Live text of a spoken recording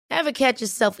Ever catch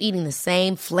yourself eating the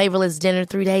same flavorless dinner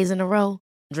 3 days in a row?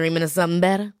 Dreaming of something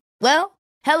better? Well,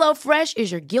 HelloFresh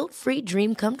is your guilt-free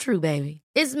dream come true, baby.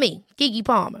 It's me, Keke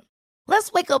Palmer.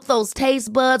 Let's wake up those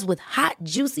taste buds with hot,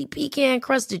 juicy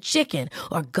pecan-crusted chicken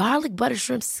or garlic butter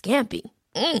shrimp scampi.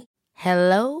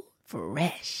 Hello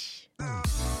Fresh.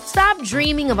 Stop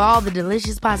dreaming of all the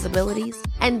delicious possibilities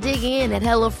and dig in at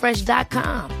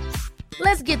HelloFresh.com.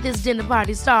 Let's get this dinner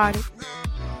party started.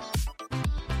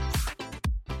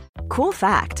 Cool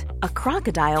fact, a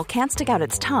crocodile can't stick out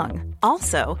its tongue.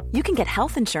 Also, you can get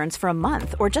health insurance for a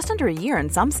month or just under a year in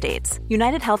some states.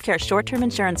 United Healthcare short-term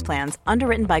insurance plans,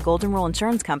 underwritten by Golden Rule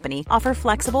Insurance Company, offer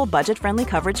flexible, budget-friendly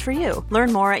coverage for you.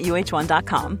 Learn more at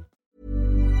UH1.com.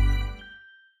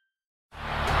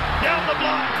 Down the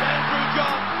block, Andrew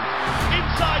John.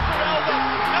 Inside for Elba.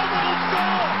 Elba will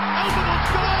score. Elba will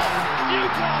score.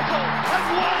 Newcastle have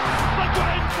won the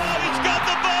Grand Final. He's got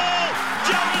the ball.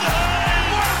 Jared Hayes.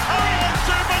 Oh,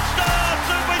 superstar,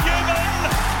 superhuman.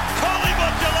 Call him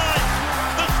what you like.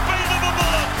 The speed of a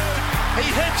bullet. He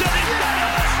hits it. He's got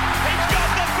it. He's got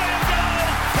the field goal.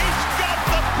 He's got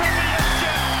the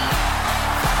premiership.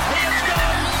 He has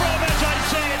gone from, as I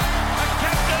said, a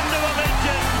captain to a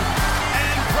legend.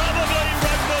 Probably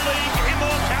rugby league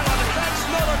immortality. That's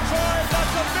not a try,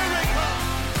 that's a miracle.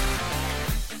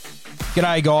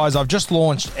 G'day guys, I've just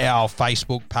launched our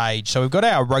Facebook page. So we've got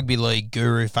our Rugby League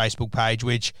Guru Facebook page,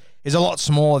 which is a lot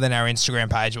smaller than our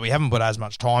Instagram page, but we haven't put as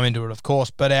much time into it, of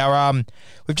course. But our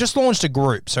we've just launched a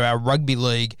group, so our Rugby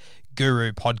League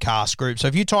Guru podcast group. So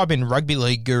if you type in Rugby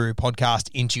League Guru podcast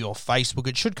into your Facebook,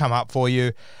 it should come up for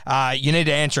you. You need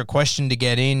to answer a question to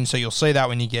get in, so you'll see that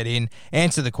when you get in.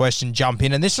 Answer the question, jump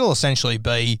in, and this will essentially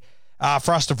be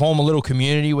for us to form a little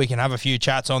community. We can have a few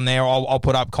chats on there. I'll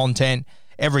put up content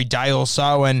every day or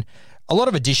so, and a lot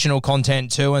of additional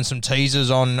content too, and some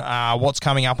teasers on what's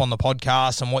coming up on the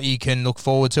podcast and what you can look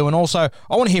forward to. And also,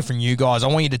 I want to hear from you guys. I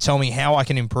want you to tell me how I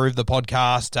can improve the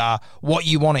podcast, what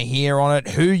you want to hear on it,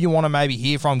 who you want to maybe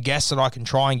hear from, guests that I can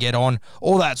try and get on,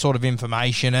 all that sort of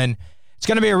information. And it's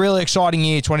going to be a really exciting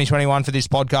year, 2021, for this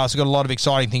podcast. We've got a lot of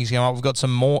exciting things going on. We've got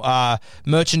some more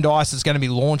merchandise that's going to be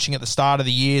launching at the start of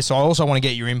the year. So I also want to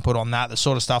get your input on that, the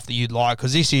sort of stuff that you'd like,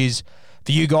 because this is,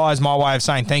 for you guys, my way of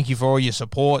saying thank you for all your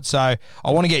support. So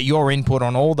I want to get your input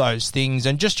on all those things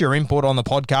and just your input on the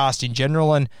podcast in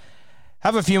general and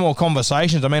have a few more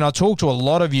conversations. I mean, I talk to a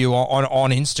lot of you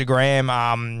on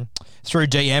Instagram through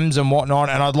DMs and whatnot,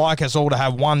 and I'd like us all to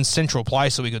have one central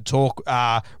place that we could talk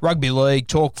rugby league,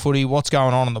 talk footy, what's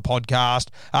going on the podcast.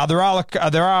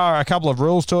 There are a couple of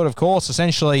rules to it, of course.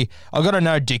 Essentially, I've got a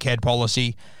no dickhead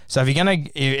policy. So if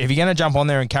you're gonna jump on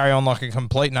there and carry on like a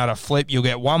complete and utter flip, you'll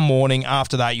get one warning.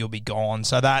 After that, you'll be gone.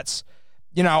 So that's,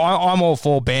 you know, I'm all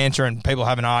for banter and people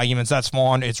having arguments. That's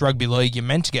fine. It's rugby league. You're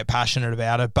meant to get passionate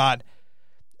about it. But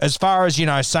as far as, you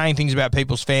know, saying things about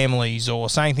people's families or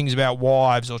saying things about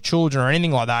wives or children or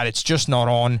anything like that, it's just not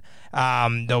on.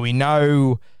 There'll be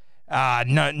no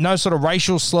sort of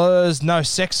racial slurs, no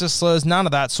sexist slurs, none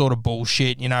of that sort of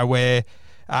bullshit, you know, where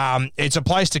it's a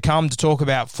place to come to talk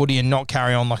about footy and not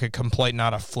carry on like a complete and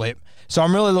utter flip. So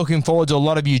I'm really looking forward to a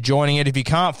lot of you joining it. If you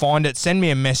can't find it, send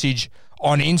me a message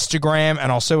on Instagram and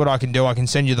I'll see what I can do. I can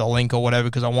send you the link or whatever,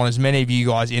 because I want as many of you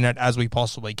guys in it as we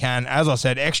possibly can. As I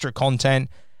said, extra content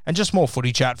and just more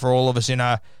footy chat for all of us in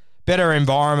a better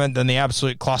environment than the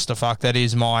absolute clusterfuck that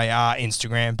is my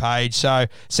Instagram page. So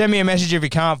send me a message if you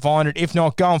can't find it. If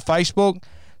not, go on Facebook,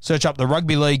 search up the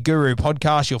Rugby League Guru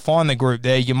podcast. You'll find the group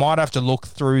there. You might have to look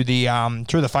through the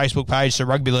Facebook page, so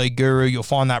Rugby League Guru. You'll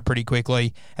find that pretty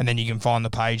quickly, and then you can find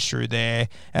the page through there.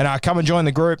 And come and join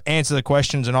the group, answer the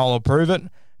questions, and I'll approve it.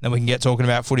 Then we can get talking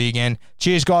about footy again.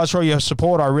 Cheers, guys, for all your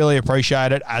support. I really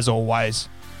appreciate it, as always.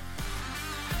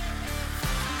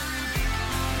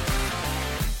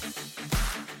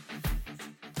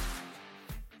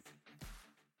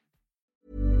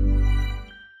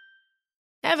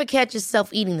 Ever catch yourself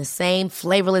eating the same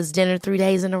flavorless dinner 3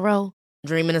 days in a row?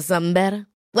 Dreaming of something better?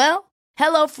 Well,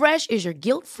 HelloFresh is your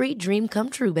guilt-free dream come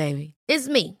true, baby. It's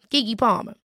me, Keke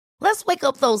Palmer. Let's wake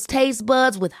up those taste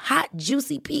buds with hot,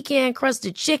 juicy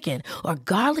pecan-crusted chicken or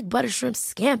garlic butter shrimp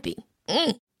scampi.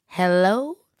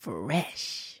 Hello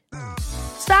Fresh.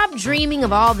 Stop dreaming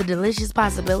of all the delicious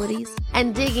possibilities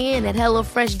and dig in at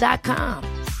HelloFresh.com.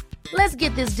 Let's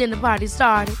get this dinner party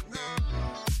started.